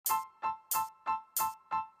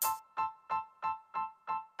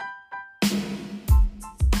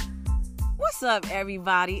What's up,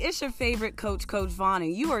 everybody? It's your favorite coach, Coach Vaughn,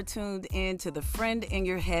 and you are tuned in to the Friend in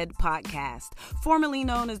Your Head podcast, formerly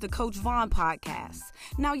known as the Coach Vaughn podcast.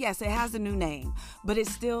 Now, yes, it has a new name, but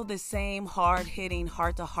it's still the same hard-hitting,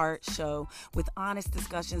 heart-to-heart show with honest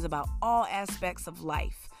discussions about all aspects of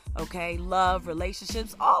life. Okay, love,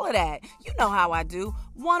 relationships, all of that. You know how I do.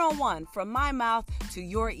 One-on-one, from my mouth to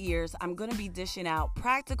your ears, I'm going to be dishing out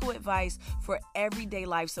practical advice for everyday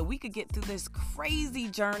life so we could get through this crazy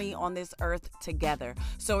journey on this earth together.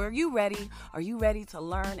 So are you ready? Are you ready to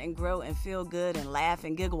learn and grow and feel good and laugh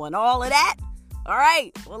and giggle and all of that? All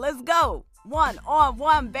right, well, let's go.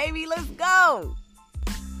 One-on-one, baby. Let's go.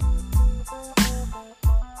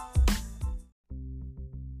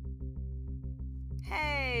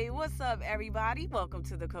 Hey, what's up, everybody? Welcome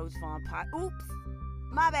to the Coach Vaughn pod. Oops,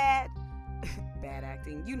 my bad. Bad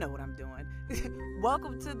acting. You know what I'm doing.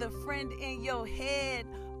 Welcome to the Friend in Your Head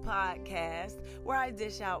podcast, where I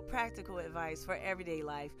dish out practical advice for everyday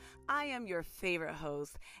life. I am your favorite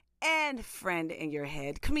host and friend in your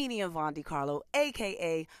head, comedian Vaughn DiCarlo,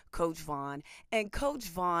 aka Coach Vaughn, and Coach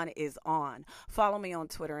Vaughn is on. Follow me on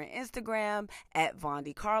Twitter and Instagram at Vaughn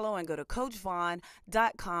DiCarlo, and go to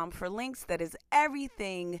CoachVaughn.com for links that is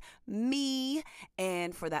everything me,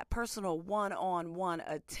 and for that personal one-on-one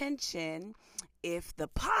attention if the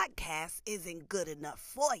podcast isn't good enough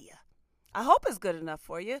for you. I hope it's good enough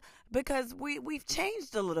for you, because we've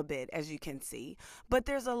changed a little bit, as you can see, but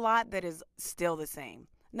there's a lot that is still the same.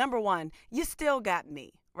 Number one, you still got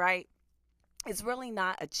me, right? It's really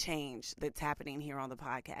not a change that's happening here on the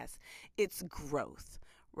podcast. It's growth,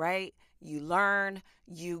 right? You learn,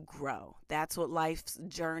 you grow. That's what life's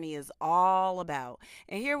journey is all about.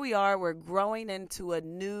 And here we are, we're growing into a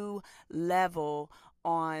new level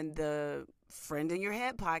on the Friend in Your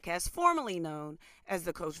Head podcast, formerly known as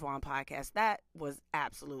the Coach Vaughn podcast. That was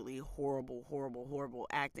absolutely horrible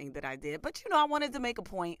acting that I did. But, I wanted to make a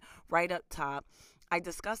point right up top. I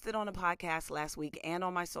discussed it on a podcast last week and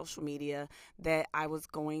on my social media that I was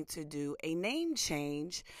going to do a name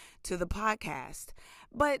change to the podcast.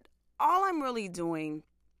 But all I'm really doing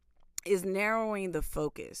is narrowing the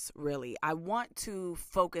focus, really. I want to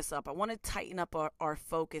focus up. I want to tighten up our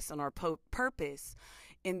focus and our purpose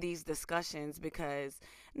in these discussions, because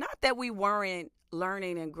not that we weren't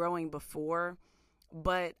learning and growing before,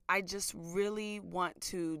 but I just really want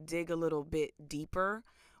to dig a little bit deeper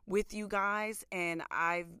with you guys. And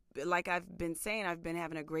I've been saying, I've been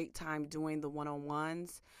having a great time doing the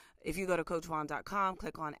one-on-ones. If you go to CoachVaughn.com,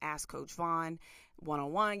 click on Ask Coach Vaughn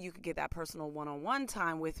one-on-one, you could get that personal one-on-one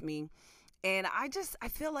time with me. And I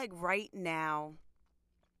feel like right now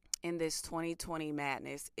in this 2020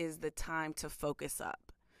 madness is the time to focus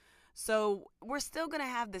up. So we're still going to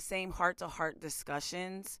have the same heart-to-heart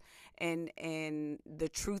discussions, and the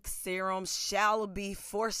truth serum shall be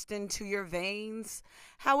forced into your veins.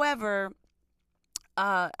 However,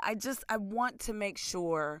 I want to make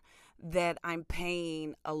sure that I'm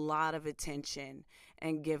paying a lot of attention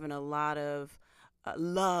and giving a lot of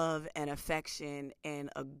love and affection and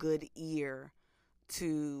a good ear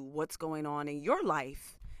to what's going on in your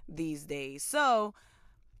life these days. So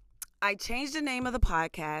I changed the name of the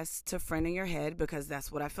podcast to Friend in Your Head, because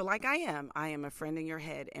that's what I feel like I am. I am a friend in your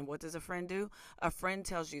head. And what does a friend do? A friend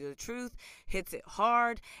tells you the truth, hits it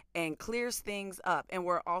hard, and clears things up. And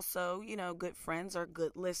we're also, good friends are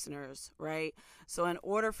good listeners, right? So in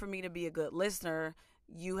order for me to be a good listener,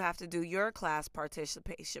 you have to do your class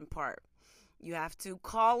participation part. You have to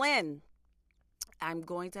call in. I'm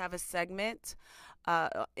going to have a segment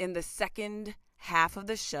in the second half of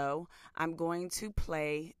the show. I'm going to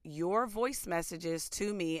play your voice messages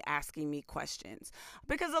to me asking me questions,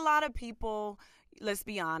 because a lot of people, let's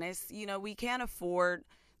be honest, we can't afford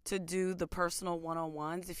to do the personal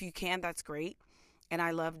one-on-ones. If you can, that's great, and I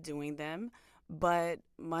love doing them, but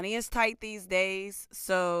money is tight these days.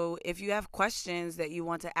 So if you have questions that you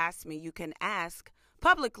want to ask me, you can ask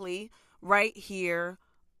publicly right here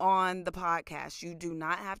on the podcast. You do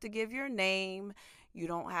not have to give your name. You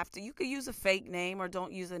don't have to. You could use a fake name, or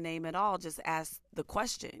don't use a name at all. Just ask the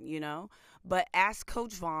question, But Ask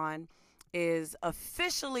Coach Vaughn is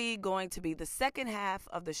officially going to be the second half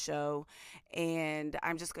of the show, and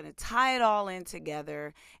I'm just going to tie it all in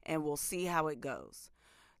together, and we'll see how it goes.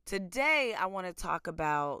 Today, I want to talk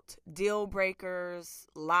about deal breakers,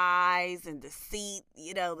 lies, and deceit.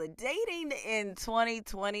 The dating in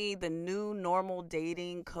 2020, the new normal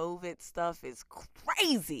dating, COVID stuff is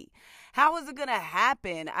crazy. How is it going to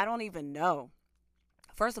happen? I don't even know.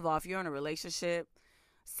 First of all, if you're in a relationship,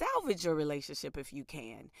 salvage your relationship if you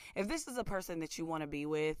can. If this is a person that you want to be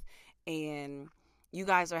with, and you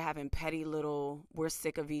guys are having petty little, we're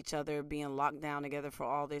sick of each other being locked down together for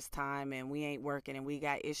all this time and we ain't working and we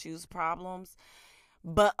got issues, problems.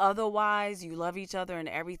 But otherwise, you love each other and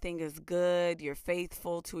everything is good. You're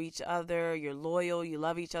faithful to each other. You're loyal. You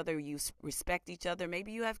love each other. You respect each other.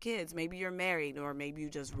 Maybe you have kids. Maybe you're married, or maybe you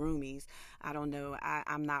just roomies. I don't know.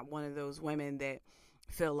 I'm not one of those women that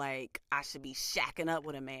feel like I should be shacking up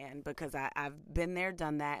with a man, because I've been there,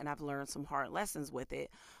 done that, and I've learned some hard lessons with it.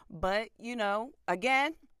 But,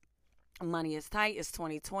 again, money is tight. It's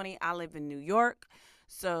 2020. I live in New York.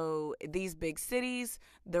 So these big cities,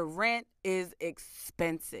 the rent is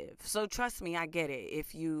expensive. So trust me, I get it.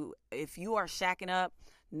 If you are shacking up,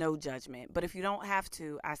 no judgment. But if you don't have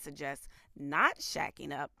to, I suggest not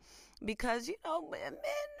shacking up, because men,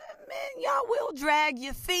 y'all will drag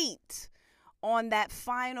your feet on that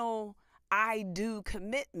final I do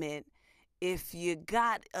commitment if you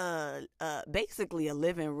got basically a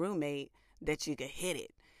living roommate that you could hit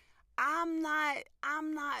it. I'm not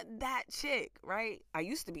that chick, right? I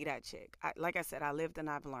used to be that chick. Like I said, I lived and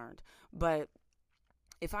I've learned. But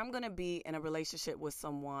if I'm going to be in a relationship with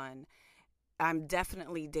someone, I'm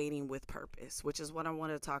definitely dating with purpose, which is what I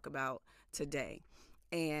want to talk about today.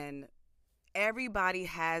 And everybody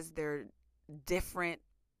has their different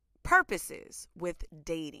purposes with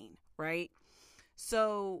dating, right?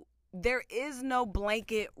 So there is no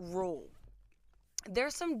blanket rule.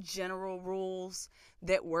 There's some general rules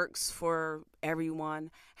that works for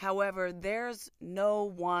everyone. However, there's no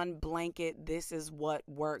one blanket, this is what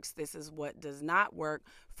works, this is what does not work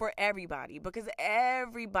for everybody, because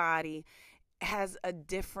everybody has a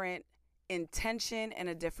different intention and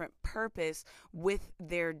a different purpose with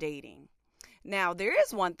their dating. Now, there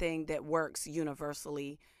is one thing that works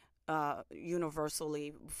universally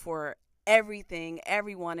for everything,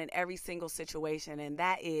 everyone, in every single situation, and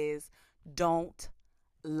that is don't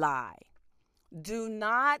lie. Do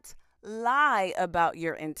not lie about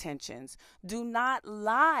your intentions. Do not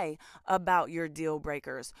lie about your deal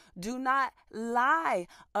breakers. Do not lie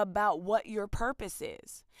about what your purpose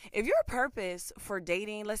is. If your purpose for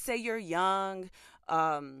dating, let's say you're young,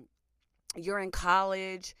 you're in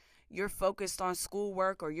college, you're focused on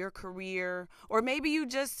schoolwork or your career, or maybe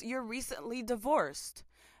you're recently divorced,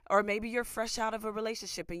 or maybe you're fresh out of a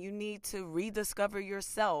relationship and you need to rediscover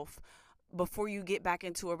yourself before you get back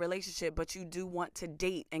into a relationship, but you do want to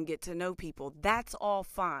date and get to know people. That's all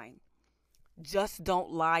fine. Just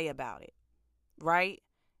don't lie about it, right?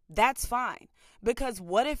 That's fine. Because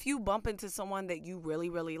what if you bump into someone that you really,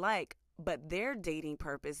 really like, but their dating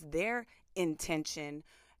purpose, their intention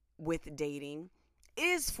with dating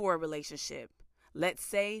is for a relationship? Let's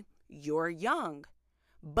say you're young,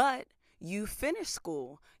 but you finish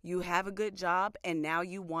school, you have a good job, and now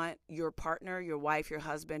you want your partner, your wife, your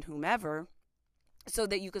husband, whomever, so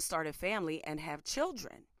that you can start a family and have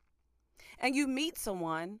children. And you meet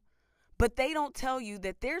someone, but they don't tell you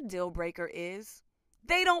that their deal breaker is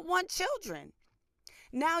they don't want children.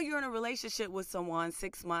 Now you're in a relationship with someone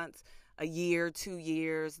 6 months, a year, 2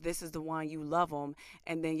 years. This is the one, you love them.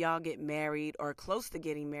 And then y'all get married or close to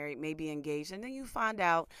getting married, maybe engaged. And then you find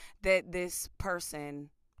out that this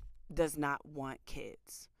person does not want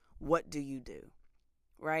kids. What do you do?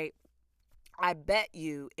 Right? I bet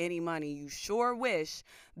you any money you sure wish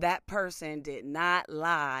that person did not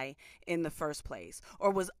lie in the first place,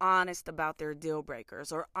 or was honest about their deal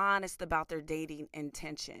breakers, or honest about their dating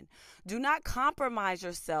intention. Do not compromise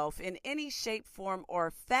yourself in any shape, form,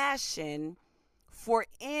 or fashion for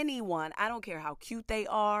anyone. I don't care how cute they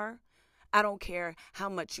are. I don't care how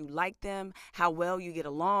much you like them, how well you get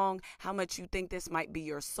along, how much you think this might be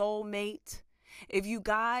your soulmate. If you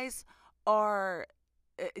guys are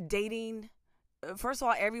dating, first of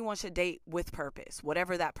all, everyone should date with purpose,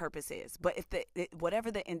 whatever that purpose is. But if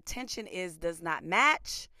whatever the intention is does not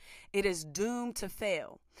match, it is doomed to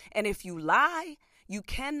fail. And if you lie, you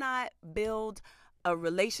cannot build a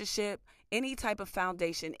relationship, any type of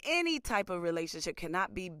foundation, any type of relationship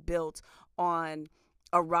cannot be built on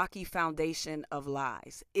a rocky foundation of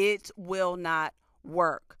lies. It will not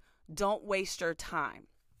work. Don't waste your time.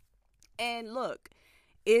 And look,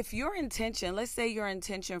 if your intention, let's say your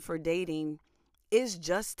intention for dating is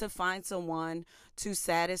just to find someone to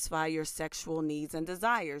satisfy your sexual needs and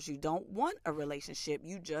desires. You don't want a relationship.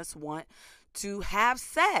 You just want to have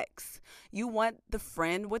sex. You want the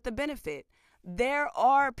friend with the benefit. There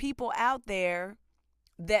are people out there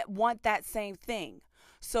that want that same thing.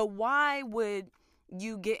 So why would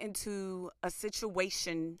you get into a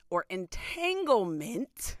situation or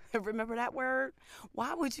entanglement? Remember that word?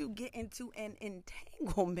 Why would you get into an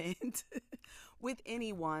entanglement with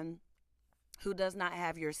anyone who does not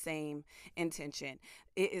have your same intention?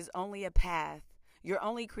 It is only a path You're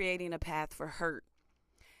only creating a path for hurt,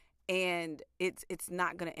 and it's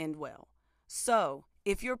not going to end well. So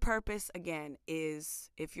if your purpose, again, is,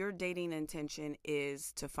 if your dating intention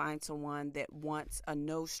is to find someone that wants a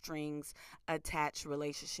no strings attached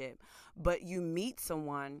relationship, but you meet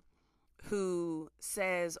someone who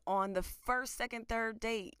says on the first, second, third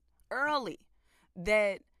date early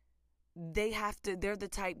that they're the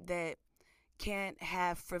type that can't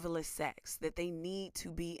have frivolous sex, that they need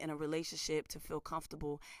to be in a relationship to feel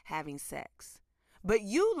comfortable having sex. But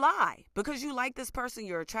you lie because you like this person,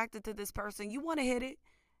 you're attracted to this person, you want to hit it.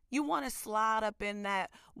 You want to slide up in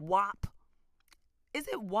that WAP. Is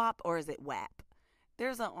it WAP or is it WAP?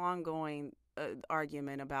 There's an ongoing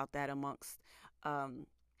argument about that amongst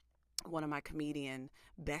one of my comedian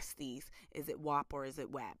besties. Is it WAP or is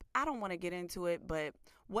it WAP? I don't want to get into it, but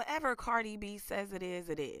whatever Cardi B says it is,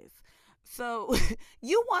 it is. So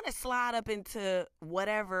you want to slide up into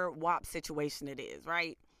whatever WAP situation it is,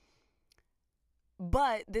 right?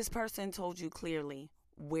 But this person told you clearly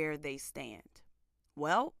where they stand.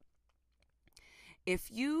 Well,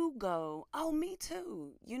 if you go, oh, me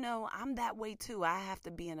too, I'm that way too. I have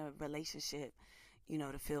to be in a relationship,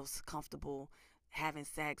 to feel comfortable having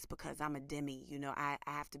sex because I'm a demi. I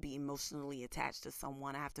have to be emotionally attached to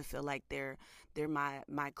someone. I have to feel like they're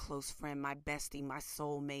my close friend, my bestie, my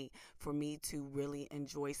soulmate for me to really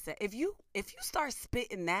enjoy sex. If you start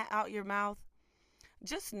spitting that out your mouth,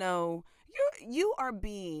 just know you are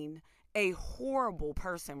being a horrible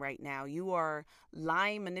person right now. You are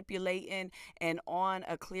lying, manipulating, and on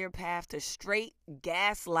a clear path to straight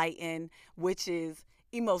gaslighting, which is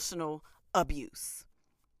emotional abuse.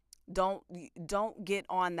 Don't get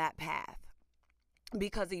on that path,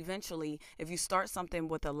 because eventually if you start something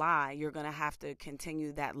with a lie, you're going to have to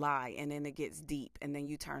continue that lie, and then it gets deep and then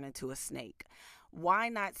you turn into a snake. Why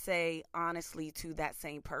not say honestly to that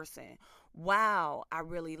same person, wow, I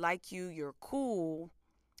really like you, you're cool,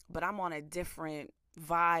 but I'm on a different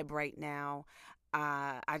vibe right now.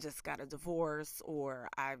 I just got a divorce, or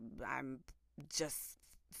I'm just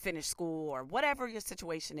finished school, or whatever your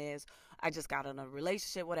situation is. I just got in a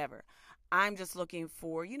relationship, whatever. I'm just looking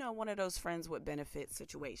for, one of those friends with benefits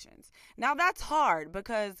situations. Now that's hard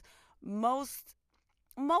because most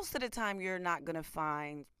of the time you're not going to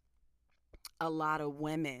find a lot of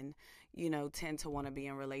women, tend to want to be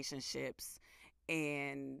in relationships,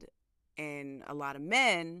 and a lot of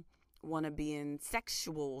men want to be in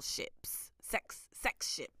sexual ships, sex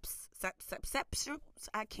ships,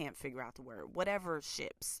 I can't figure out the word. Whatever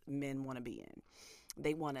ships men want to be in,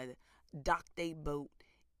 they want to dock their boat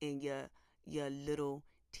in your little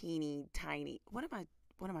teeny tiny. What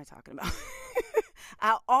am I talking about?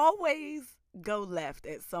 I always go left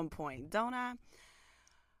at some point, don't I?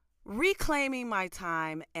 Reclaiming my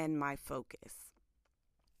time and my focus.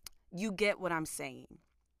 You get what I'm saying.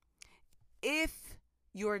 If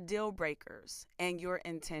your deal breakers and your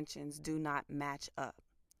intentions do not match up,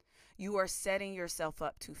 you are setting yourself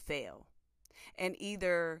up to fail. And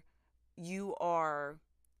either you're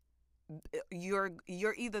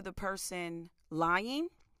either the person lying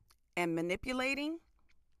and manipulating,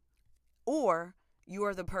 or you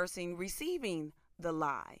are the person receiving the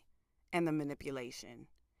lie and the manipulation.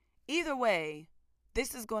 Either way,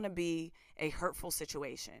 this is going to be a hurtful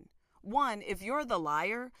situation. One, if you're the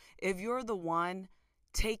liar, if you're the one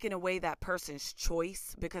taking away that person's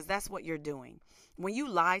choice, because that's what you're doing. When you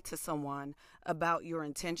lie to someone about your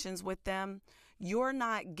intentions with them, you're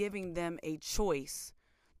not giving them a choice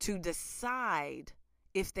to decide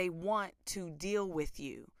if they want to deal with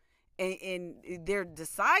you. And they're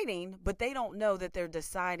deciding, but they don't know that they're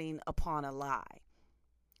deciding upon a lie.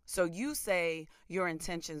 So you say your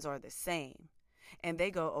intentions are the same, and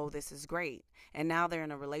they go, oh, this is great. And now they're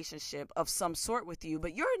in a relationship of some sort with you,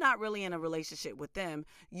 but you're not really in a relationship with them.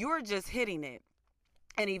 You're just hitting it.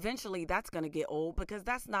 And eventually that's going to get old, because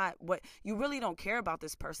that's not what you really don't care about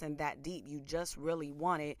this person that deep. You just really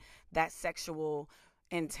wanted that sexual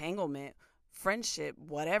entanglement, friendship,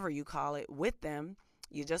 whatever you call it, with them.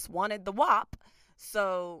 You just wanted the WAP.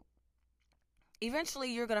 So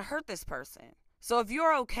eventually you're going to hurt this person. So if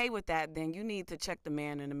you're okay with that, then you need to check the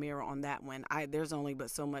man in the mirror on that one. There's only but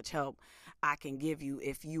so much help I can give you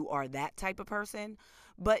if you are that type of person.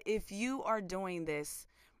 But if you are doing this,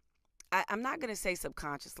 I'm not going to say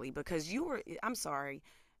subconsciously, because you're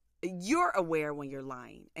aware when you're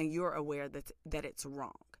lying, and you're aware that it's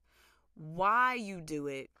wrong. Why you do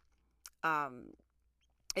it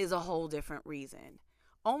is a whole different reason.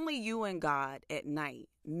 Only you and God at night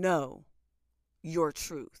know your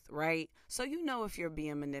truth, right? So if you're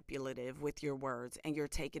being manipulative with your words and you're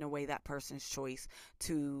taking away that person's choice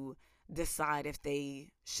to decide if they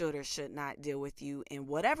should or should not deal with you in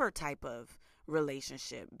whatever type of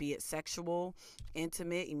relationship, be it sexual,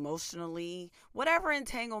 intimate, emotionally, whatever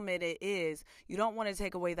entanglement it is. You don't want to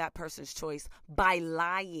take away that person's choice by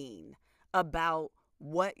lying about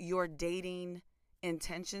what your dating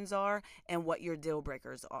intentions are and what your deal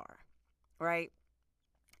breakers are, right?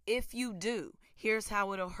 If you do, here's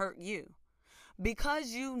how it'll hurt you.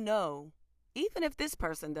 Because you know, even if this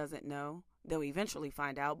person doesn't know, they'll eventually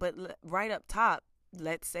find out. But right up top,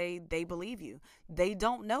 let's say they believe you. They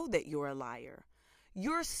don't know that you're a liar.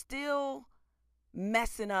 You're still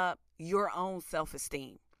messing up your own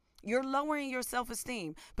self-esteem. You're lowering your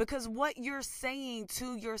self-esteem because what you're saying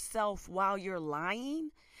to yourself while you're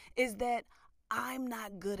lying is that I'm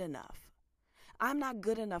not good enough. I'm not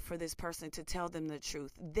good enough for this person to tell them the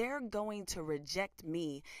truth. They're going to reject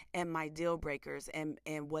me and my deal breakers and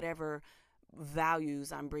whatever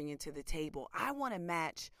values I'm bringing to the table. I want to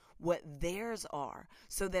match what theirs are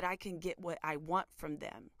so that I can get what I want from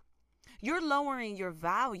them. You're lowering your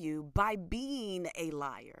value by being a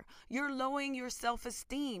liar. You're lowering your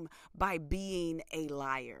self-esteem by being a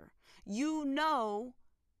liar. You know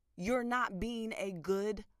you're not being a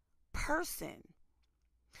good person.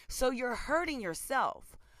 So you're hurting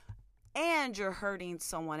yourself and you're hurting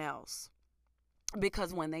someone else.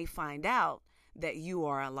 Because when they find out that you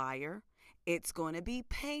are a liar, it's going to be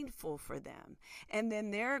painful for them. And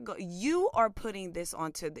then you are putting this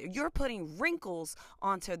you're putting wrinkles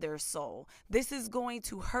onto their soul. This is going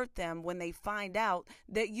to hurt them when they find out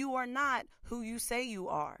that you are not who you say you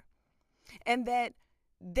are. And that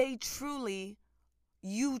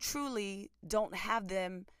you truly don't have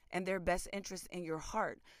them and their best interest in your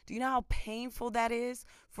heart. Do you know how painful that is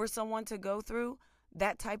for someone to go through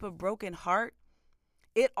that type of broken heart?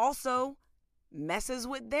 It also messes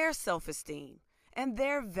with their self-esteem and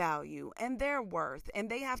their value and their worth. And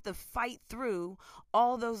they have to fight through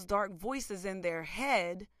all those dark voices in their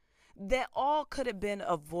head that all could have been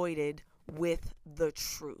avoided with the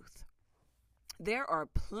truth. There are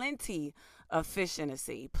plenty of fish in the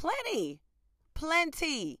sea. Plenty.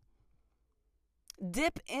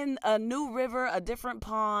 Dip in a new river, a different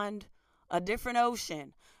pond, a different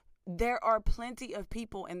ocean. There are plenty of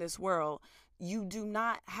people in this world. You do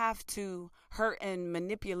not have to hurt and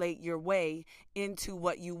manipulate your way into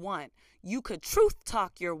what you want. You could truth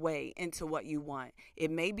talk your way into what you want.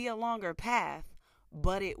 It may be a longer path,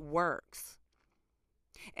 but it works.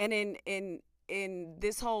 And in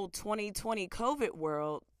this whole 2020 COVID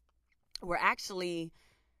world, we're actually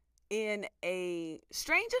in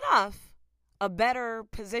strange enough, a better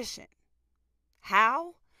position.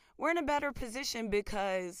 How? We're in a better position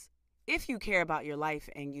because if you care about your life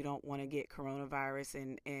and you don't want to get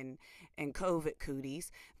coronavirus and COVID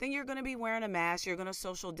cooties, then you're going to be wearing a mask. You're going to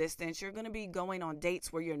social distance. You're going to be going on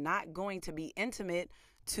dates where you're not going to be intimate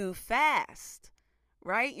too fast,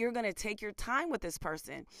 right? You're going to take your time with this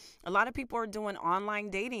person. A lot of people are doing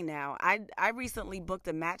online dating now. I recently booked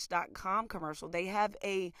a Match.com commercial. They have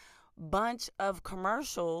a bunch of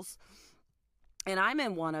commercials, and I'm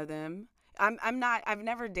in one of them. I've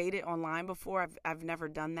never dated online before. I've never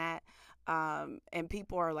done that. And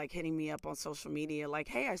people are like hitting me up on social media like,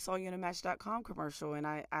 hey, I saw you in a Match.com commercial and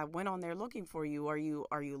I went on there looking for you. Are you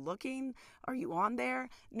looking? Are you on there?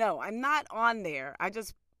 No, I'm not on there. I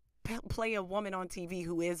just play a woman on TV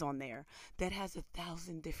who is on there that has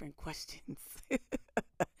 1,000 different questions.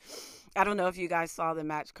 I don't know if you guys saw the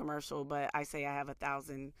Match commercial, but I say I have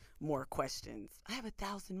 1,000 more questions. I have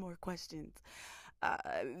 1,000 more questions.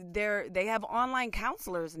 They have online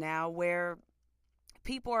counselors now where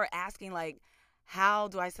people are asking like, how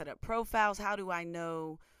do I set up profiles? How do I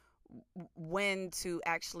know when to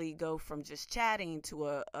actually go from just chatting to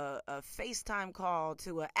a FaceTime call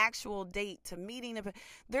to an actual date to meeting?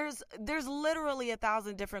 There's literally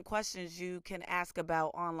 1,000 different questions you can ask about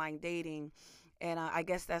online dating. And I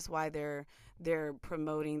guess that's why they're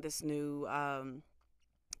promoting this new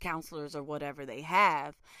counselors or whatever they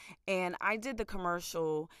have. And I did the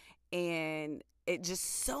commercial, and it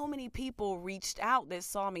just so many people reached out that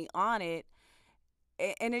saw me on it,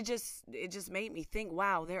 and it just made me think,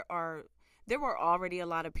 wow, there were already a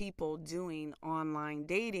lot of people doing online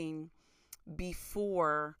dating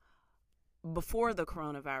before the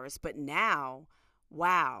coronavirus, but now,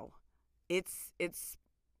 wow, it's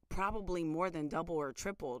probably more than double or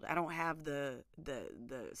tripled. I don't have the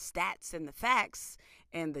stats and the facts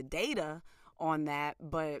and the data on that,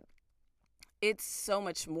 but it's so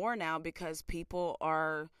much more now because people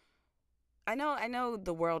are, I know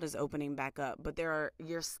the world is opening back up, but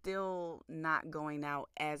you're still not going out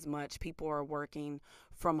as much. People are working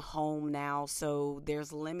from home now, so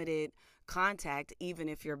there's limited contact, even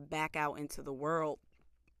if you're back out into the world.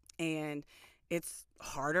 And it's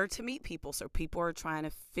harder to meet people. So people are trying to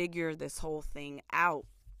figure this whole thing out.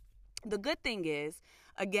 The good thing is,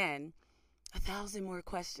 again, 1,000 more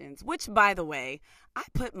questions, which, by the way, I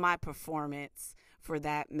put my performance for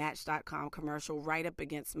that Match.com commercial right up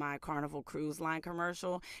against my Carnival Cruise Line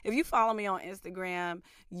commercial. If you follow me on Instagram,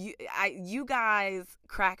 you guys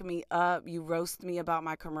crack me up. You roast me about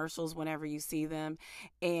my commercials whenever you see them.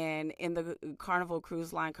 And in the Carnival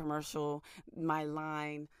Cruise Line commercial, my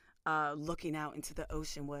line, looking out into the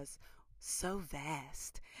ocean, was so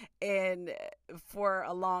vast. And for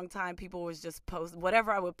a long time, people was just post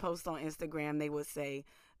whatever I would post on Instagram, they would say,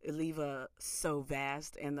 leave a "so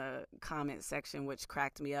vast" in the comment section, which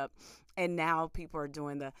cracked me up. And now people are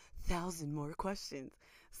doing the 1,000 more questions.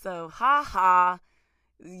 So ha ha,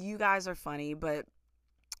 you guys are funny. But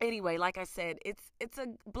anyway, like I said, it's a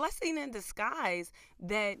blessing in disguise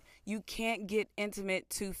that you can't get intimate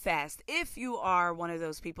too fast if you are one of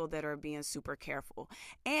those people that are being super careful.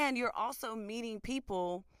 And you're also meeting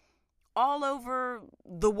people all over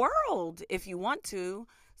the world if you want to.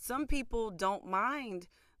 Some people don't mind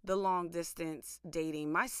the long distance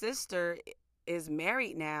dating. My sister is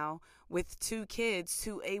married now with 2 kids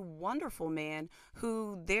to a wonderful man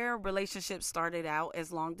who their relationship started out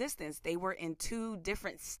as long distance. They were in 2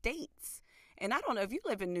 different states. And I don't know if you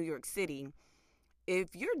live in New York City,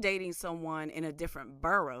 if you're dating someone in a different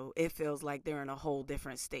borough, it feels like they're in a whole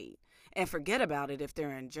different state. And forget about it if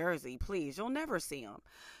they're in Jersey, please. You'll never see them.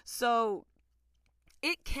 So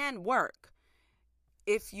it can work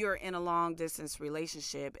if you're in a long distance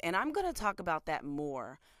relationship. And I'm going to talk about that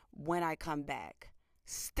more when I come back.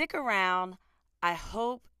 Stick around. I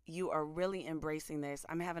hope you are really embracing this.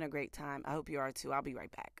 I'm having a great time. I hope you are too. I'll be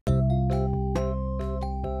right back.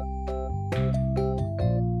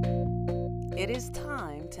 It is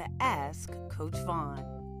time to ask Coach Vaughn.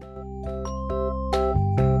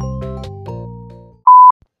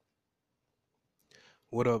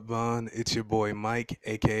 What up, Vaughn? It's your boy Mike,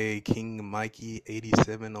 aka King Mikey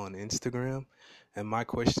 87 on Instagram. And my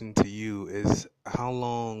question to you is, how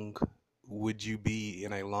long would you be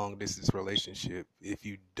in a long distance relationship if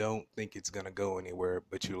you don't think it's gonna go anywhere,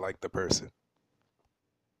 but you like the person?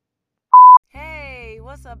 Hey,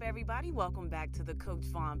 what's up, everybody? Welcome back to the Coach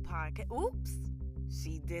Vaughn podcast. Oops,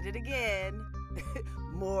 she did it again.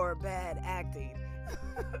 More bad acting.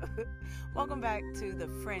 Welcome back to the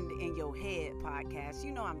Friend in Your Head podcast.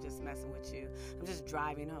 You know I'm just messing with you. I'm just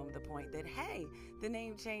driving home the point that, hey, the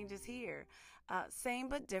name change is here. Same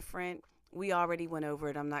but different. We already went over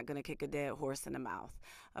it. I'm not going to kick a dead horse in the mouth.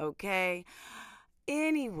 Okay?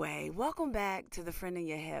 Anyway, welcome back to the Friend in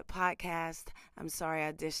Your Head podcast. I'm sorry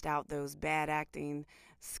I dished out those bad acting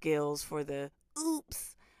skills for the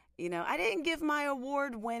oops. You know, I didn't give my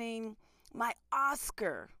award-winning, my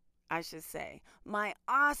Oscar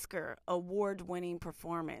award-winning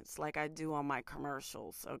performance like I do on my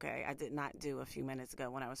commercials, okay? I did not do a few minutes ago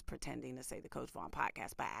when I was pretending to say the Coach Vaughn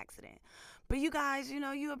podcast by accident. But you guys, you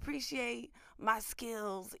know, you appreciate my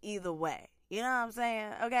skills either way. You know what I'm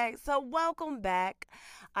saying? Okay, so welcome back.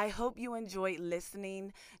 I hope you enjoyed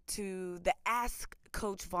listening to the Ask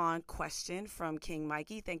Coach Vaughn question from King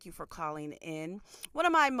Mikey. Thank you for calling in. One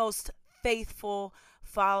of my most faithful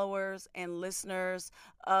followers and listeners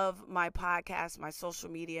of my podcast, my social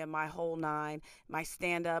media, my whole nine, my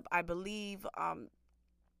stand-up. I believe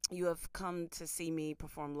you have come to see me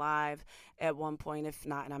perform live at one point. If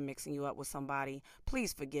not, and I'm mixing you up with somebody,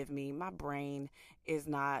 please forgive me. My brain is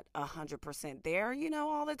not 100% there, you know,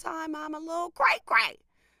 all the time. I'm a little cray-cray.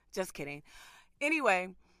 Just kidding. Anyway,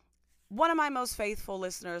 one of my most faithful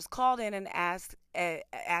listeners called in and asked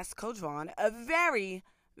Coach Vaughn a very,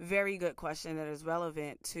 very good question that is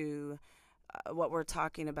relevant to what we're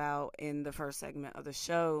talking about in the first segment of the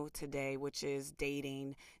show today, which is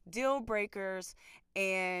dating, deal breakers,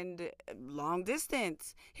 and long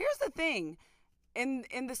distance. Here's the thing. In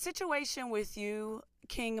the situation with you,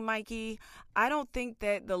 King Mikey, I don't think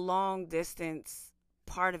that the long distance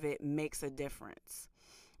part of it makes a difference.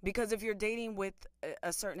 Because if you're dating with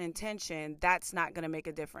a certain intention, that's not going to make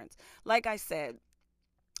a difference. Like I said,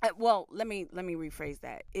 well, let me rephrase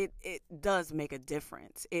that. It does make a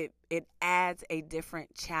difference. It adds a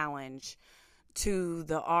different challenge to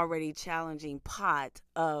the already challenging pot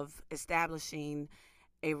of establishing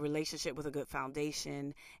a relationship with a good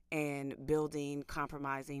foundation and building,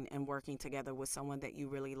 compromising, and working together with someone that you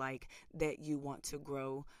really like, that you want to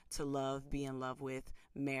grow, to love, be in love with,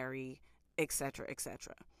 marry, etc.,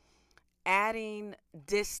 etc. Adding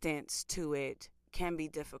distance to it can be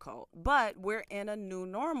difficult, but we're in a new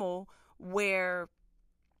normal where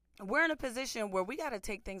we're in a position where we got to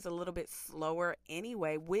take things a little bit slower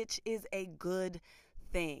anyway, which is a good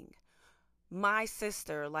thing. My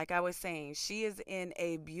sister, like I was saying, she is in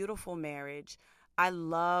a beautiful marriage. I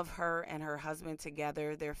love her and her husband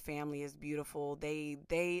together. Their family is beautiful.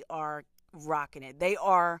 They are rocking it. They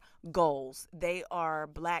are goals. They are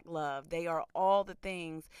black love. They are all the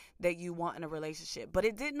things that you want in a relationship. But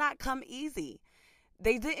it did not come easy.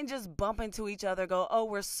 They didn't just bump into each other, go, "Oh,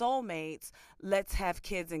 we're soulmates. Let's have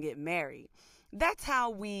kids and get married." That's how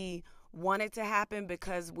we want it to happen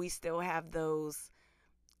because we still have those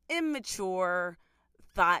immature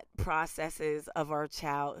thought processes of our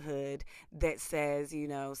childhood that says,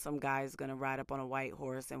 some guy's gonna ride up on a white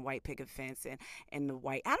horse and white picket fence and the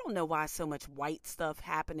white. I don't know why so much white stuff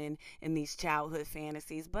happening in these childhood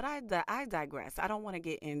fantasies, but I digress. I don't want to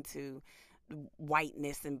get into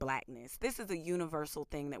whiteness and blackness. This is a universal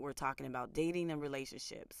thing that we're talking about, dating and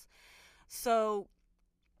relationships. So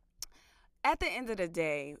at the end of the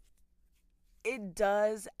day, it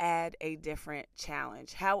does add a different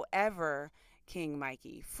challenge. However, King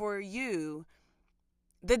Mikey, for you,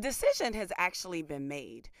 the decision has actually been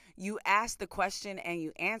made. You asked the question and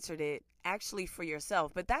you answered it actually for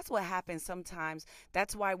yourself. But that's what happens sometimes.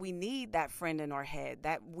 That's why we need that friend in our head,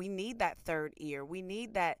 that we need that third ear. We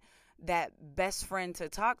need that best friend to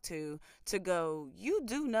talk to go, you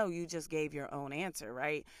do know you just gave your own answer,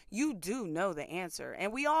 right? You do know the answer.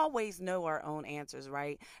 And we always know our own answers,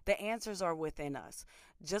 right? The answers are within us.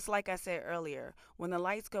 Just like I said earlier, when the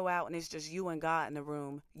lights go out and it's just you and God in the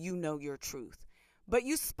room, you know your truth. But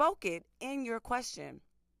you spoke it in your question.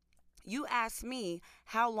 You asked me,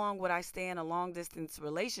 how long would I stay in a long distance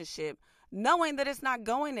relationship knowing that it's not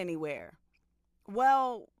going anywhere?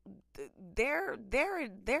 Well, there's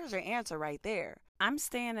your answer right there. I'm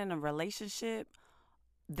staying in a relationship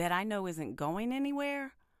that I know isn't going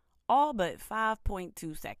anywhere, all but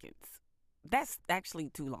 5.2 seconds. That's actually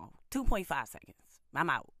too long. 2.5 seconds. I'm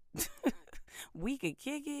out. We could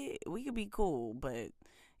kick it. We could be cool, but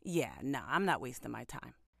yeah, no, I'm not wasting my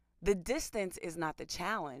time. The distance is not the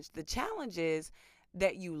challenge. The challenge is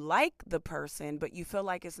that you like the person, but you feel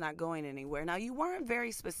like it's not going anywhere. Now, you weren't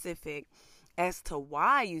very specific as to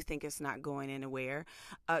why you think it's not going anywhere.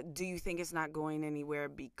 Do you think it's not going anywhere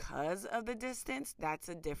because of the distance? That's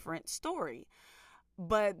a different story.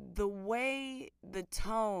 But the way the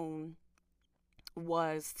tone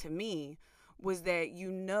was to me was that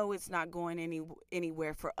it's not going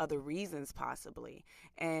anywhere for other reasons possibly.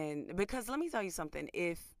 And because let me tell you something,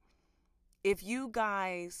 if you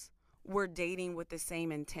guys were dating with the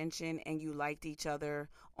same intention and you liked each other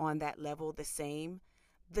on that level the same,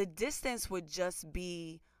 the distance would just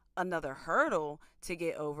be another hurdle to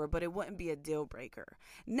get over, but it wouldn't be a deal breaker.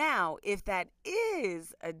 Now, if that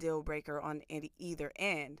is a deal breaker on either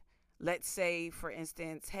end, let's say, for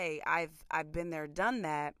instance, hey, I've been there, done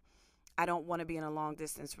that. I don't want to be in a long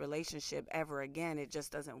distance relationship ever again. It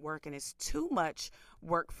just doesn't work and it's too much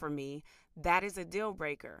work for me. That is a deal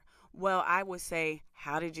breaker. Well, I would say,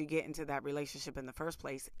 how did you get into that relationship in the first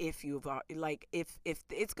place? If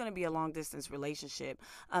it's going to be a long distance relationship,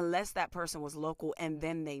 unless that person was local and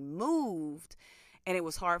then they moved and it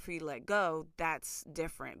was hard for you to let go, that's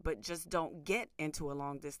different. But just don't get into a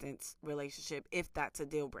long distance relationship if that's a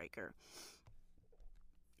deal breaker.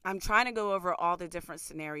 I'm trying to go over all the different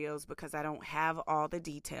scenarios because I don't have all the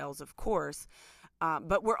details, of course.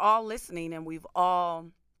 But we're all listening and we've all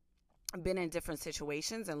been in different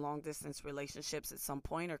situations and long distance relationships at some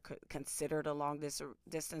point, or considered a long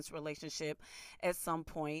distance relationship at some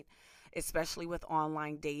point, especially with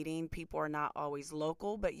online dating. People are not always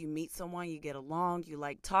local, but you meet someone, you get along, you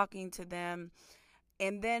like talking to them,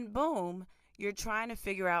 and then boom, you're trying to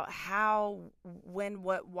figure out how, when,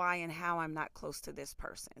 what, why, and how I'm not close to this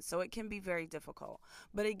person. So it can be very difficult.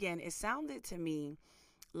 But again, it sounded to me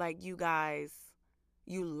like you guys,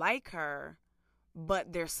 you like her,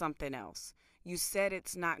 but there's something else. You said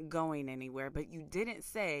it's not going anywhere, but you didn't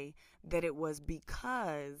say that it was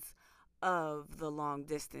because of the long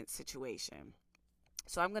distance situation.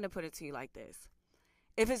 So I'm going to put it to you like this.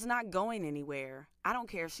 If it's not going anywhere, I don't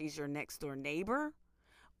care if she's your next door neighbor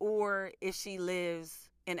or if she lives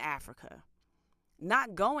in Africa.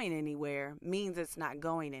 Not going anywhere means it's not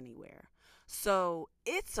going anywhere. So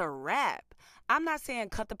it's a wrap. I'm not saying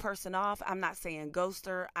cut the person off. I'm not saying ghost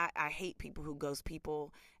her. I hate people who ghost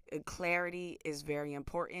people. Clarity is very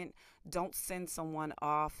important. Don't send someone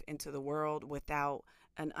off into the world without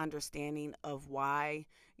an understanding of why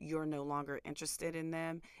you're no longer interested in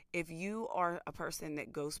them. If you are a person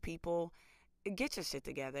that ghosts people, get your shit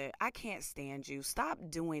together. I can't stand you. Stop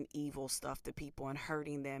doing evil stuff to people and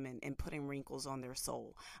hurting them and putting wrinkles on their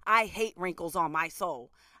soul. I hate wrinkles on my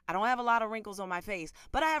soul. I don't have a lot of wrinkles on my face,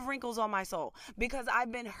 but I have wrinkles on my soul because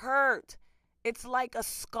I've been hurt. It's like a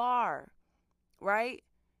scar, right?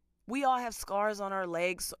 We all have scars on our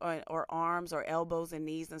legs or arms or elbows and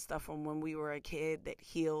knees and stuff from when we were a kid that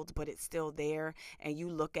healed, but it's still there. And you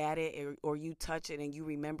look at it or you touch it and you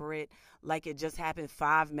remember it like it just happened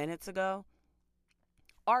 5 minutes ago.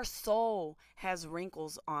 Our soul has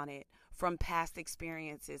wrinkles on it from past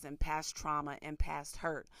experiences and past trauma and past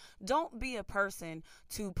hurt. Don't be a person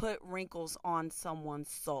to put wrinkles on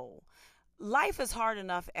someone's soul. Life is hard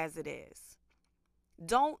enough as it is.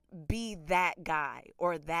 Don't be that guy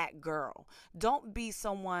or that girl. Don't be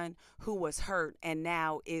someone who was hurt and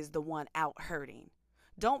now is the one out hurting.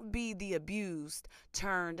 Don't be the abused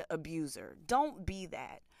turned abuser. Don't be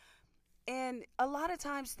that. And a lot of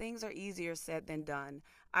times things are easier said than done.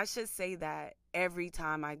 I should say that every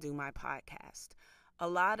time I do my podcast. A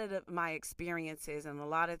lot of my experiences and a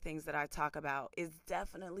lot of things that I talk about is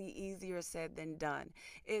definitely easier said than done.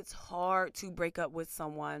 It's hard to break up with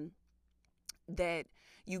someone that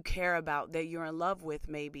you care about, that you're in love with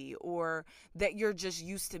maybe, or that you're just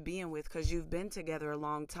used to being with because you've been together a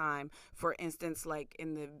long time. For instance, like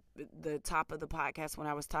in the top of the podcast when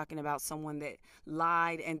I was talking about someone that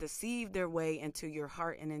lied and deceived their way into your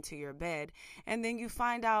heart and into your bed, and then you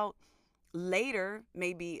find out later,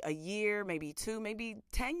 maybe a year, maybe 2, maybe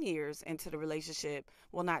 10 years into the relationship.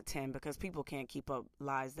 Well, not 10 because people can't keep up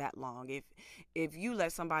lies that long. If you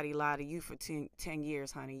let somebody lie to you for 10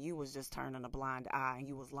 years, honey, you was just turning a blind eye and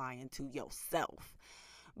you was lying to yourself.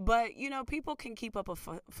 But, people can keep up a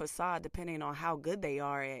facade depending on how good they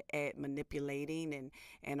are at manipulating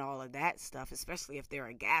and all of that stuff, especially if they're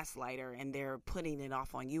a gaslighter and they're putting it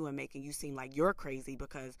off on you and making you seem like you're crazy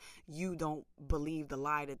because you don't believe the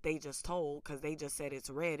lie that they just told because they just said it's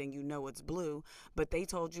red and you know it's blue, but they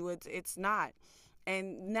told you it's not.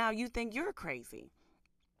 And now you think you're crazy.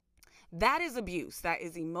 That is abuse. That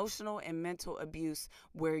is emotional and mental abuse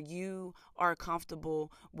where you are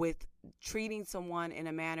comfortable with treating someone in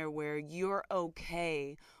a manner where you're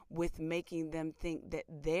okay with making them think that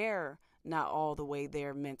they're not all the way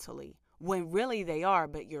there mentally, when really they are,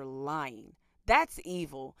 but you're lying. That's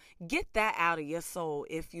evil. Get that out of your soul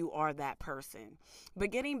if you are that person.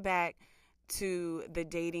 But getting back to the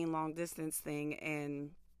dating long distance thing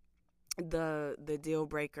and the deal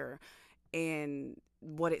breaker and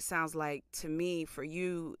what it sounds like to me for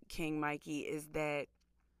you, King Mikey, is that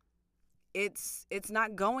it's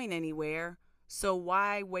not going anywhere. So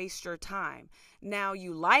why waste your time? Now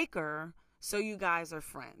you like her, so you guys are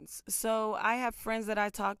friends. So I have friends that I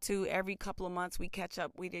talk to every couple of months. We catch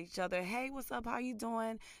up with each other. Hey, what's up? How you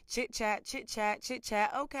doing? Chit chat, chit chat, chit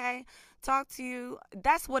chat. Okay, talk to you.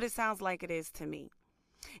 That's what it sounds like it is to me.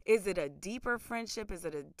 Is it a deeper friendship? Is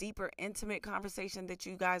it a deeper, intimate conversation that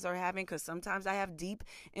you guys are having? Because sometimes I have deep,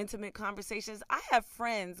 intimate conversations. I have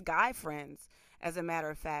friends, guy friends, as a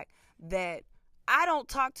matter of fact, that I don't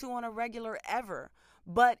talk to on a regular ever.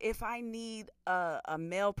 But if I need a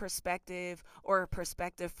male perspective or a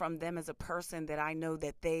perspective from them as a person that I know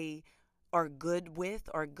that they are good with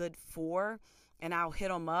or good for, and I'll hit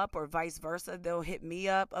them up, or vice versa, they'll hit me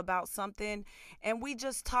up about something, and we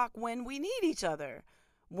just talk when we need each other.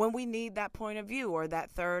 When we need that point of view or that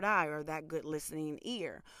third eye or that good listening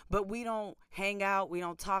ear. But we don't hang out. We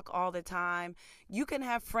don't talk all the time. You can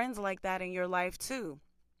have friends like that in your life too.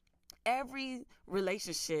 Every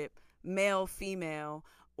relationship, male, female,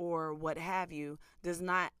 or what have you, does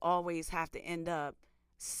not always have to end up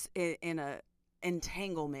in a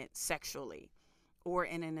entanglement sexually or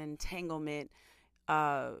in an entanglement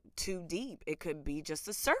too deep. It could be just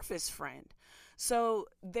a surface friend. So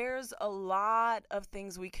there's a lot of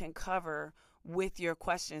things we can cover with your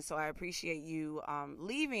question. So I appreciate you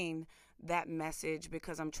leaving that message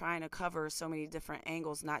because I'm trying to cover so many different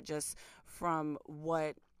angles, not just from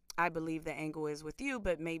what I believe the angle is with you,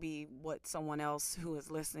 but maybe what someone else who is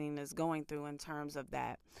listening is going through in terms of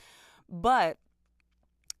that. But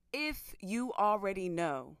if you already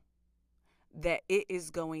know that it is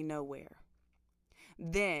going nowhere,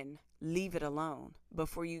 then leave it alone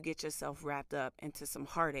before you get yourself wrapped up into some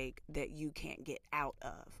heartache that you can't get out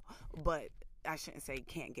of. But I shouldn't say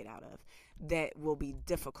can't get out of. That will be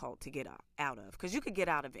difficult to get out of, because you could get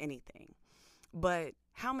out of anything. But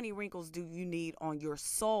how many wrinkles do you need on your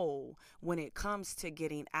soul when it comes to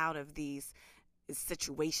getting out of these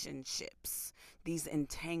situationships, these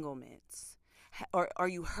entanglements? Or are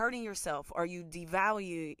you hurting yourself? Are you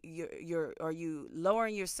devaluing are you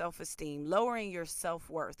lowering your self-esteem, lowering your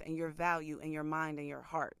self-worth and your value in your mind and your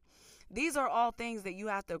heart? These are all things that you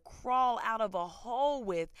have to crawl out of a hole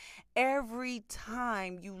with every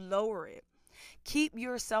time you lower it. Keep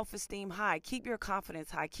your self-esteem high. Keep your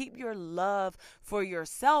confidence high. Keep your love for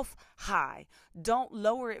yourself high. Don't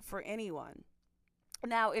lower it for anyone.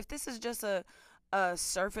 Now, if this is just a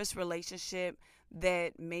surface relationship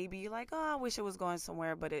that maybe you're like, oh, I wish it was going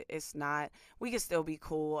somewhere, but it's not. We can still be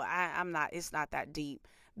cool. I'm not, it's not that deep.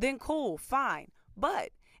 Then cool, fine. But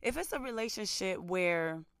if it's a relationship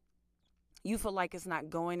where you feel like it's not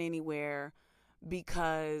going anywhere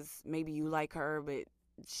because maybe you like her, but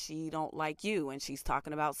she don't like you and she's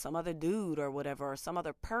talking about some other dude or whatever, or some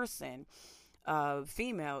other person,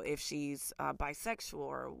 female, if she's bisexual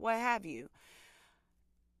or what have you.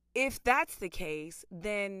 If that's the case,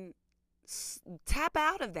 then tap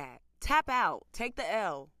out of that. Tap out. Take the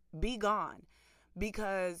L. Be gone.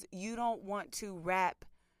 Because you don't want to wrap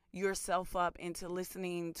yourself up into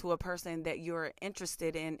listening to a person that you're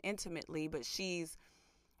interested in intimately, but she's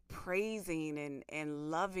praising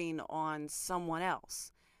and loving on someone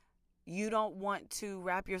else. You don't want to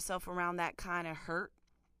wrap yourself around that kind of hurt.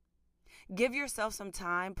 Give yourself some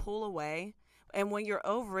time, pull away, and when you're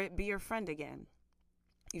over it, be your friend again.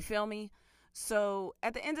 You feel me? So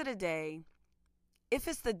at the end of the day, if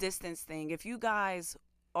it's the distance thing, if you guys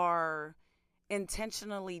are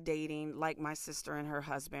intentionally dating, like my sister and her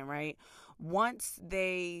husband, right? Once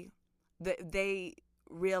they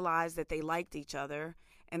realized that they liked each other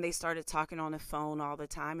and they started talking on the phone all the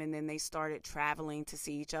time, and then they started traveling to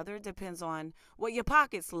see each other. It depends on what your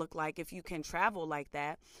pockets look like if you can travel like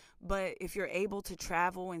that. But if you're able to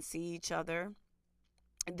travel and see each other,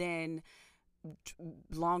 then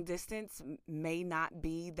long distance may not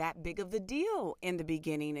be that big of a deal in the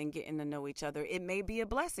beginning and getting to know each other. It may be a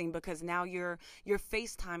blessing because now you're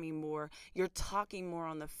FaceTiming more, you're talking more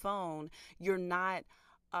on the phone. You're not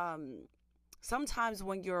sometimes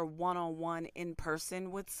when you're one-on-one in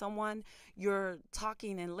person with someone, you're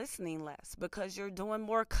talking and listening less because you're doing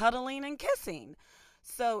more cuddling and kissing.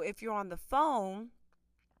 So if you're on the phone,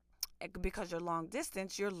 because you're long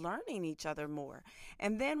distance, you're learning each other more.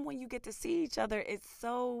 And then when you get to see each other,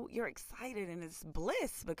 you're excited and it's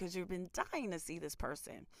bliss because you've been dying to see this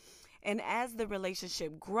person. And as the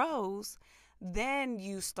relationship grows, then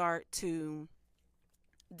you start to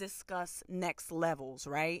discuss next levels,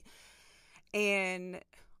 right? And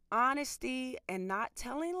honesty and not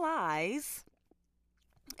telling lies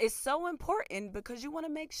is so important because you want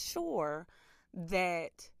to make sure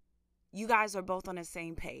that you guys are both on the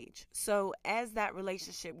same page. So as that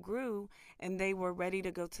relationship grew and they were ready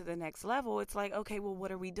to go to the next level, it's like, okay, well,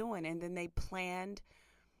 what are we doing? And then they planned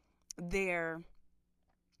their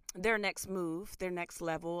next move, their next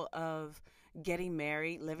level of getting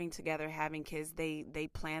married, living together, having kids. They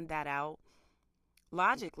planned that out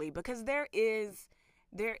logically because there is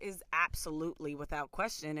absolutely, without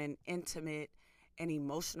question, an intimate and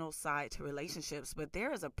emotional side to relationships, but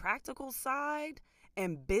there is a practical side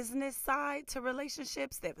and business side to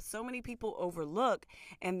relationships that so many people overlook,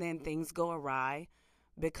 and then things go awry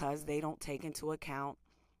because they don't take into account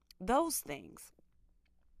those things.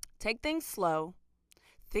 Take things slow,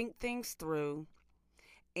 think things through,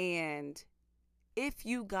 and if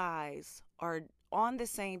you guys are on the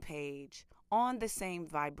same page, on the same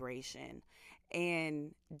vibration,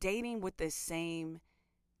 and dating with the same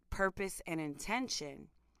purpose and intention,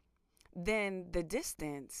 then the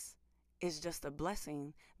distance is just a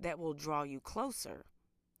blessing that will draw you closer.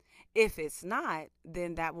 If it's not,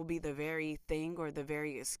 then that will be the very thing or the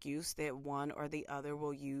very excuse that one or the other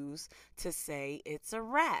will use to say it's a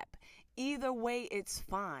wrap. Either way, it's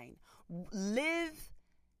fine. Live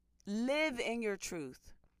in your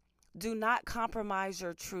truth. Do not compromise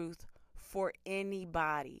your truth for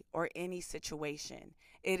anybody or any situation.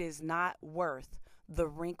 It is not worth the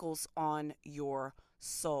wrinkles on your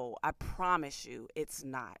soul. I promise you it's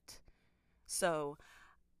not. So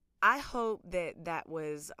I hope that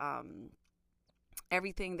was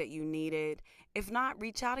everything that you needed. If not,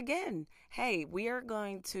 reach out again. Hey, we are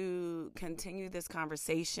going to continue this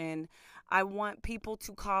conversation. I want people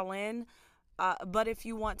to call in. But if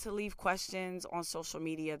you want to leave questions on social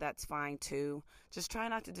media, that's fine too. Just try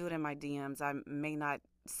not to do it in my DMs. I may not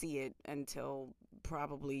see it until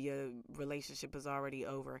probably your relationship is already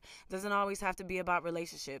over. Doesn't always have to be about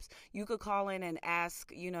relationships. You could call in and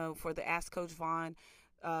ask, for the Ask Coach Vaughn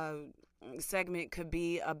segment could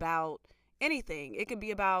be about anything. It could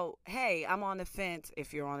be about, hey, I'm on the fence.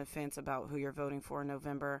 If you're on the fence about who you're voting for in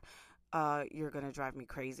November, you're going to drive me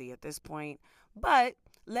crazy at this point. But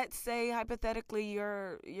let's say hypothetically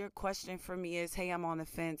your question for me is, hey, I'm on the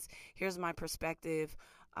fence. Here's my perspective.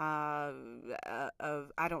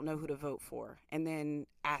 of I don't know who to vote for, and then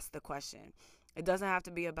ask the question. It doesn't have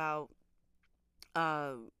to be about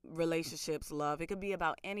relationships, love. It could be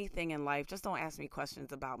about anything in life. Just don't ask me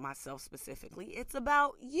questions about myself specifically. It's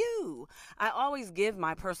about you. I always give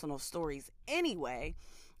my personal stories anyway,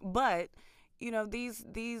 but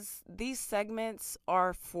these segments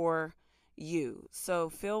are for you. So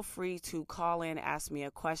feel free to call in, ask me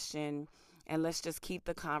a question, and let's just keep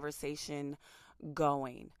the conversation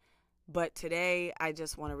going. But today, I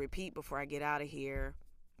just want to repeat before I get out of here,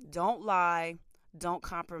 don't lie. Don't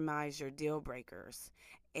compromise your deal breakers.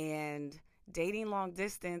 And dating long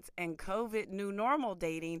distance and COVID new normal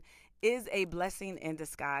dating is a blessing in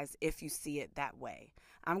disguise if you see it that way.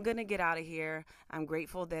 I'm going to get out of here. I'm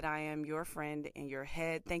grateful that I am your friend in your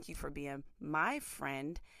head. Thank you for being my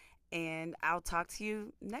friend. And I'll talk to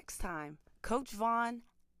you next time. Coach Vaughn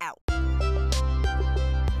out.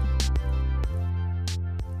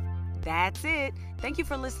 That's it. Thank you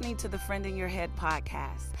for listening to the Friend in Your Head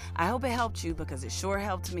podcast. I hope it helped you because it sure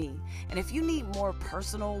helped me. And if you need more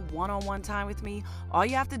personal one-on-one time with me, all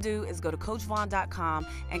you have to do is go to CoachVaughn.com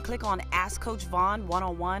and click on Ask Coach Vaughn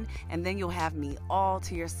one-on-one, and then you'll have me all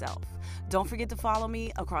to yourself. Don't forget to follow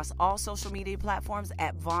me across all social media platforms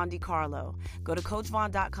at Vaughn DiCarlo. Go to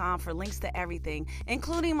CoachVaughn.com for links to everything,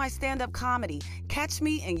 including my stand-up comedy. Catch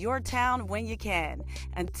me in your town when you can.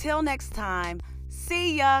 Until next time,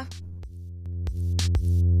 see ya!